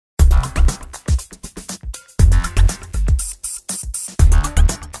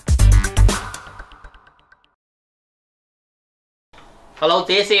Hello,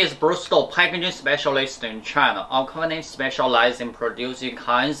 this is Bristol packaging specialist in China. Our company specializes in producing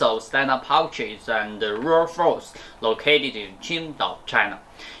kinds of standup pouches and roll folds located in Qingdao, China.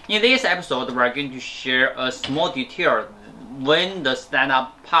 In this episode, we are going to share a small detail when the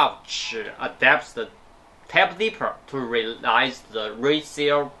standup pouch adapts the tap zipper to realize the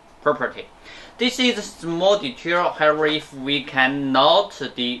resale property. This is a small detail, however, if we cannot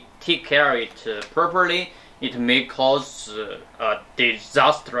take care of it properly, it may cause a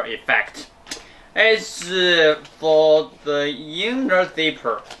disaster effect. As for the inner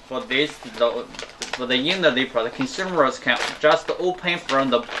zipper, the consumers can just open from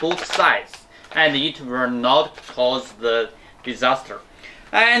the both sides, and it will not cause the disaster.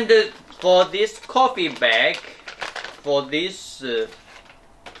 And for this coffee bag, for this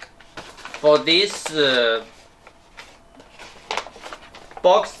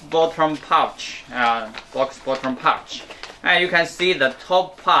box bottom pouch, and you can see the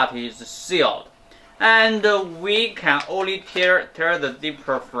top part is sealed, and we can only tear the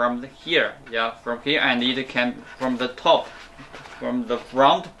zipper from here, from here, and it can from the top, from the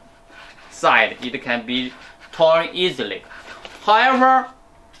front side, it can be torn easily. However,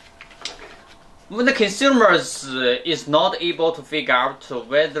 when the consumers is not able to figure out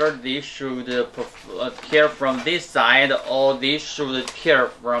whether they should tear from this side or they should tear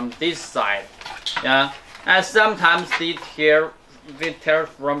from this side, and sometimes they tear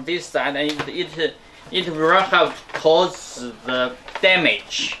from this side, and it will have cause the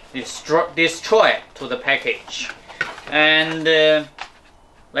damage, destroy to the package. And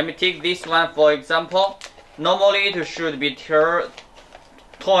let me take this one for example. Normally it should be torn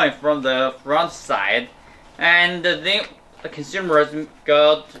from the front side, and then the consumers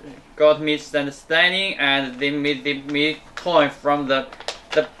got misunderstanding, and they made torn from the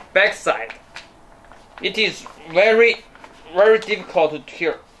back side. It is very difficult to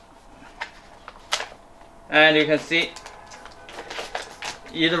tear, and you can see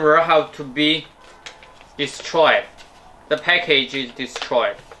it will have to be destroyed. The package is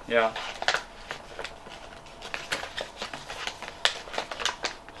destroyed.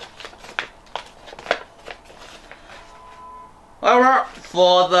 However,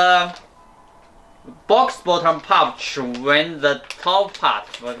 for the box bottom pouch, when the top part,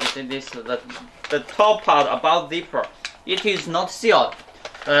 the top part above zipper, it is not sealed,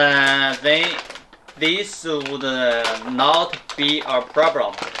 then this would not be a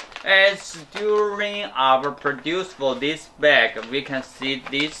problem. As during our produce for this bag, we can see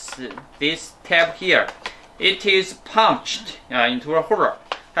this tab here, it is punched into a hole.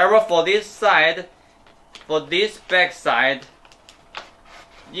 However, for this side, for this back side,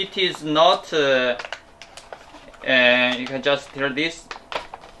 it is not, you can just tear this,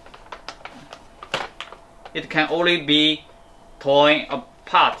 it can only be torn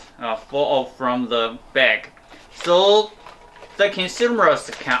apart from the bag. So the consumers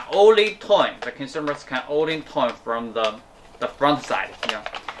can only torn from the front side.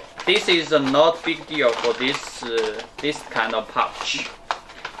 This is not big deal for this kind of pouch.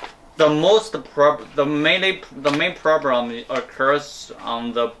 The main problem occurs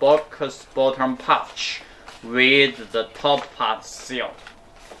on the box bottom pouch with the top part sealed.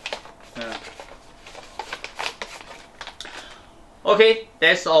 Okay,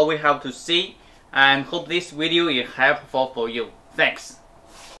 that's all we have to see, and hope this video is helpful for you. Thanks.